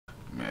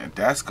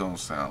Man, that's gonna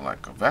sound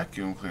like a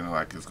vacuum cleaner,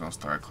 like it's gonna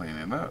start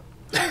cleaning up.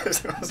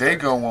 They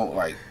gonna want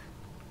like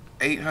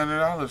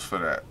 $800 for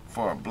that,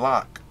 for a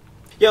block.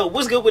 Yo,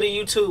 what's good with the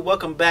YouTube?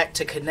 Welcome back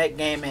to Connect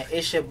Gaming.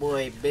 It's your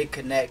boy Big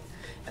Connect,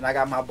 and I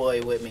got my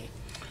boy with me,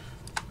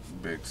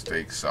 Big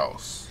Steak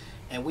Sauce.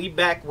 and we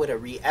back with a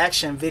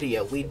reaction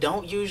video. We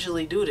don't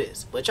usually do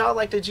this, but y'all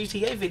like the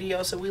GTA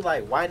video, so we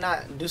like, why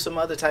not do some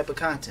other type of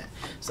content?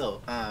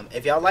 So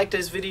if y'all like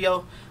this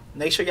video,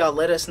 make sure y'all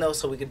let us know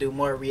so we can do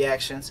more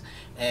reactions,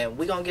 and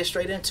we gonna get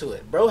straight into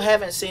it. Bro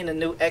haven't seen the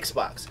new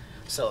Xbox,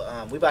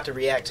 so we about to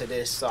react to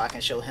this so I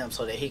can show him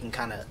so that he can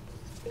kind of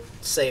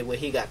say what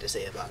he got to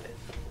say about it.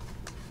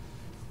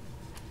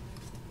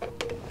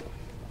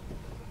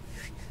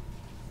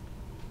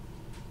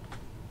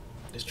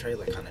 This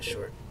trailer kind of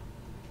short.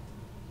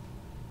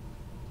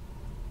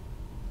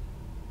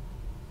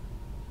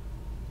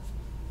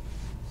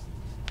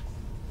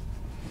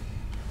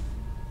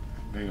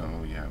 They gonna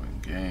be having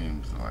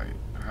games, like,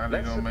 how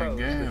they gonna make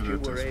games you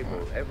at were this able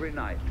point? every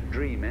night to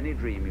dream any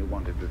dream you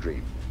wanted to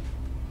dream.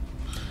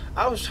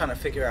 I was trying to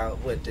figure out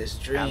what this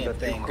dream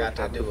thing got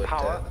to do with the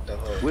whole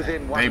thing.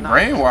 Within They one night,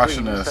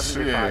 brainwashing dream us,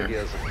 75 shit.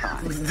 years of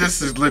time.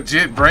 This is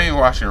legit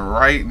brainwashing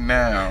right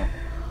now.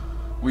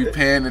 We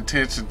paying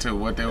attention to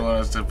what they want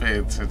us to pay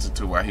attention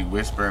to while he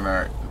whispering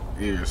our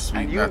ears sweet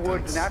And you nothings.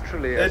 would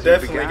naturally, That as you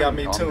definitely began got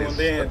me on tuned this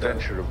in, though.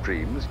 adventure of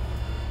dreams,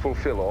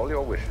 fulfill all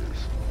your wishes.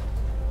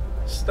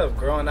 Stuff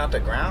growing out the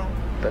ground.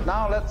 But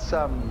now let's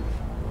have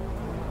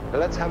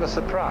a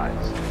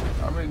surprise.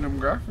 I mean, them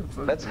graphics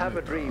look Let's have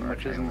a good, dream though, I which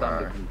can't isn't lie.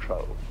 under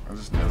control. I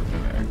just never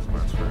been an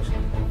Xbox person.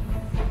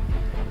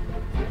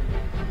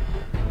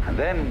 And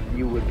then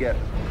you would get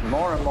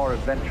more and more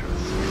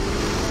adventurous.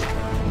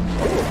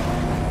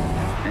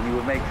 And you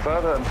would make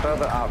further and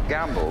further out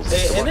gambles.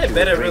 Hey, to and what it you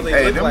better would really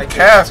dream. Hey, look them like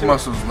calf too.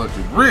 muscles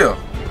looking real.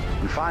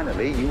 And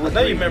finally, you I would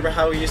know you dream. remember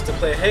how we used to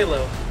play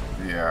Halo.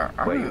 Yeah,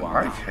 I Where really you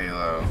are like now.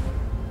 Halo.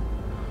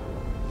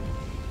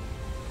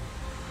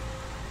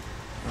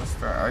 What's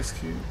that, Ice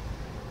Cube?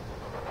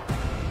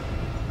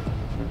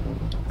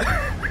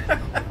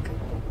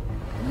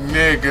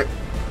 Nigga.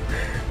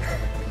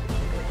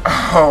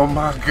 Oh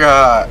my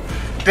god.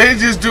 They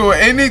just doing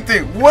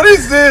anything. What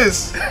is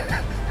this?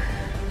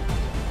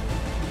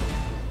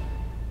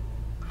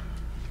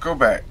 Go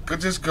back.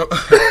 Just go.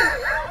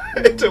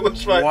 To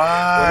which one?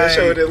 Why? Want to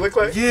show what it look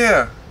like?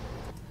 Yeah.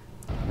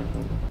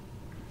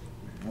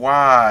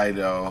 Why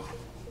though?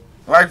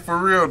 Like for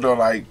real though,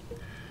 like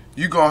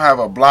you gonna have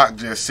a block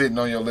just sitting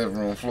on your living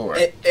room floor.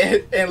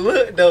 And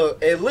look though,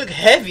 it look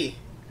heavy.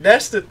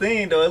 That's the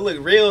thing though. It look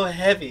real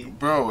heavy.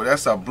 Bro,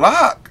 that's a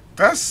block.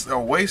 That's a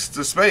waste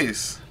of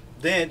space.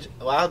 Then,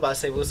 well, I was about to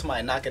say, will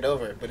somebody knock it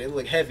over? But it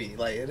look heavy.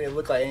 Like it didn't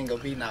look like it ain't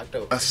gonna be knocked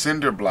over. A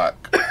cinder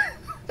block.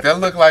 That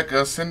look like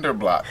a cinder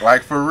block.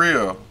 Like for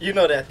real. You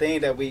know that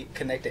thing that we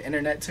connect the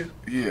internet to?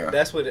 Yeah.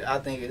 That's what I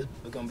think is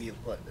gonna be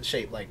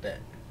shaped like that.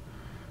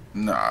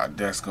 Nah,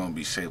 that's gonna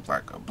be shaped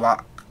like a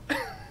block.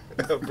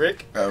 A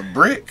brick. A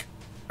brick.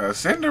 A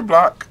cinder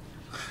block.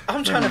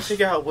 I'm trying to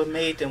figure out what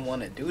made them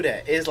want to do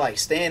that. It's like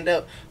stand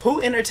up.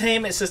 Who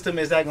entertainment system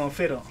is that gonna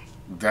fit on?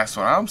 That's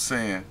what I'm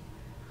saying.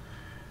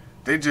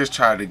 They just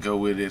tried to go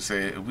with it,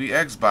 say we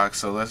Xbox,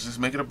 so let's just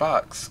make it a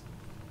box.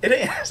 It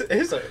ain't.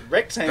 It's a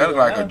rectangle. That look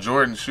like now. a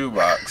Jordan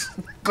shoebox.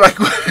 Like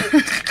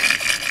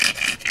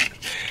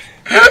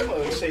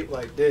It's shaped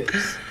like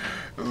this.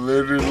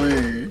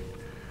 literally.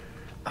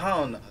 I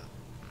don't know.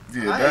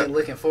 Yeah, I ain't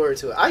looking forward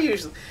to it. I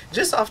usually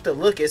just off the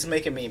look, it's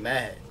making me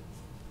mad.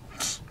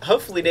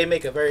 Hopefully, they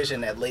make a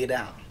version that lay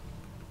down.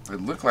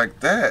 it looked like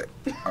that.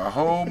 A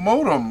whole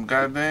modem,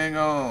 god dang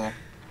on.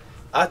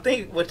 I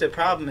think what the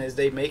problem is,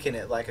 they making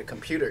it like a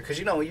computer. Cause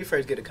you know when you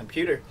first get a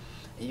computer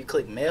and you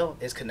click mail,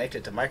 it's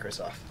connected to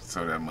Microsoft.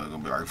 So that mug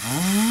gonna be like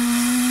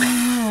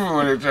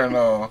when it turn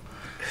on.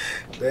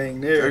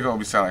 Dang They're near. gonna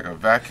be sound like a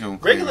vacuum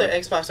cleaner. Regular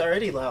Xbox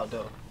already loud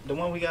though. The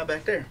one we got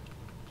back there.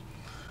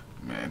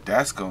 Man,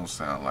 that's gonna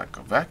sound like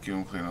a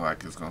vacuum cleaner,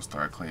 like it's gonna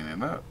start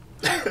cleaning up.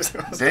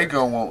 They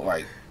gonna want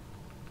like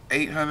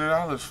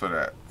 $800 for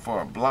that,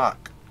 for a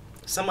block.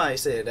 Somebody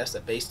said that's the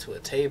base to a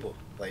table.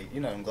 Like,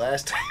 you know, them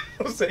glass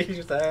tables that you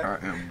used to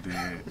have. I am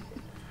dead.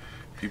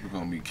 People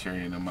gonna be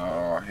carrying them out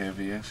all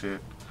heavy and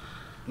shit.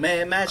 Man,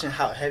 imagine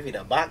how heavy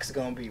the box is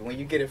gonna be when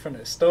you get it from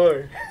the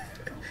store.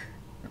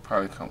 It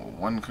probably come with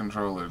one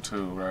controller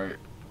too, right?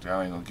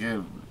 Y'all ain't gonna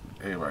give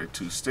everybody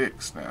 2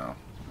 sticks now.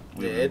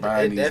 We've Yeah, been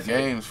buying it these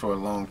definitely- games for a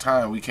long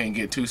time. We can't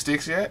get 2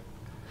 sticks yet?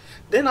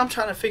 Then I'm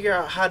trying to figure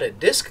out how the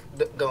disc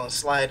gonna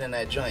slide in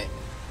that joint.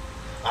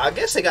 I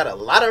guess they got a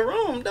lot of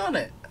room, don't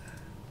it?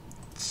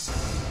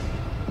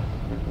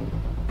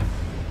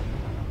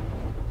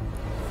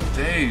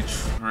 They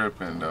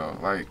tripping though.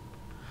 Like,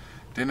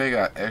 then they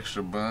got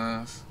extra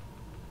buns.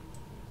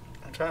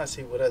 I'm trying to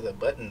see what other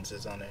buttons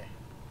is on there.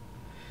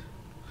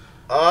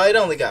 Oh, it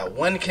only got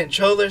one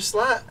controller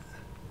slot.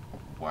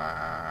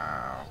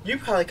 Wow. You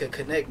probably could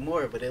connect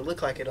more, but it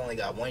looked like it only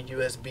got one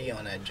USB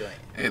on that joint.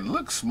 It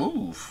looks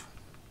smooth.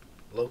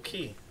 Low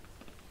key.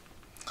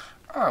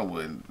 I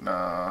wouldn't.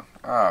 Nah,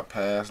 I'll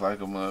pass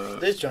like a mug.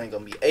 This joint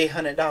gonna be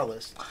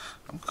 $800.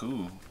 I'm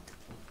cool.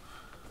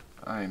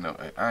 I ain't no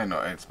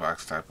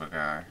Xbox type of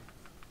guy,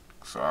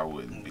 so I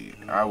wouldn't be.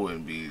 I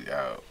wouldn't be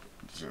out.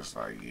 Just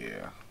like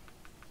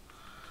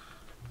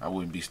I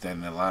wouldn't be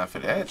standing in line for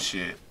that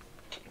shit.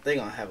 They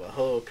gonna have a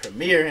whole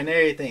premiere and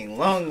everything,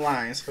 long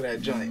lines for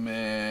that joint.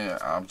 Man,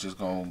 I'm just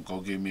gonna go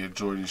get me a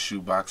Jordan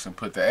shoebox and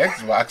put the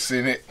Xbox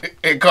in it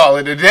and call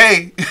it a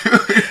day.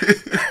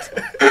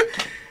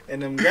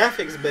 And them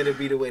graphics better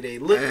be the way they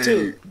look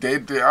too.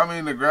 I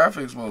mean, the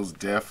graphics most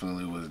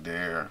definitely was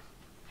there.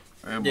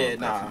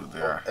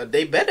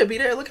 They better be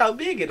there. Look how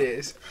big it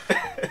is.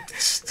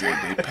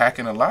 They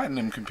packing a lot in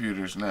them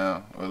computers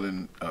now. Well,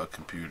 in a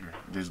computer,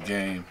 this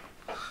game.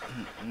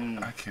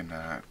 I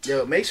cannot.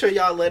 Yo, make sure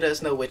y'all let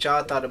us know what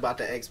y'all thought about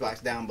the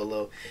Xbox down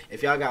below.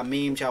 If y'all got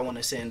memes y'all want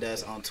to send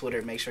us on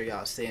Twitter, make sure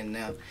y'all send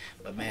them.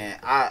 But man,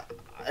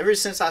 ever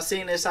since I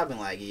seen this, I've been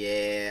like,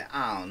 yeah,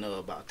 I don't know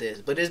about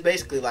this. But it's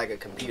basically like a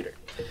computer.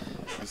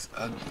 It's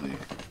ugly.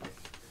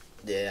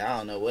 Yeah, I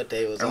don't know what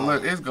they was and on.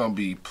 Look, it's gonna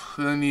be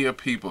plenty of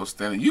people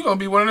standing. You gonna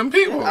be one of them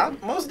people.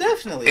 Most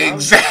definitely.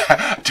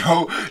 Exactly.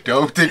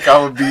 Don't think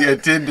I would be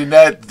attending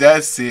that.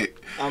 That's it.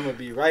 I'm gonna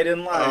be right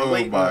in line.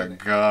 Oh my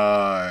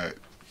God.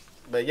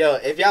 But yo,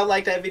 if y'all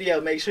like that video,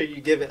 make sure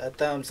you give it a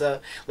thumbs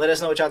up. Let us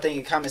know what y'all think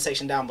in the comment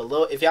section down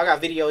below. If y'all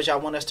got videos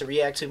y'all want us to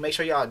react to, make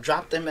sure y'all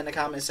drop them in the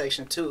comment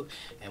section too.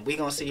 And we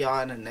gonna see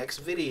y'all in the next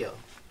video.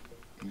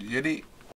 Get it?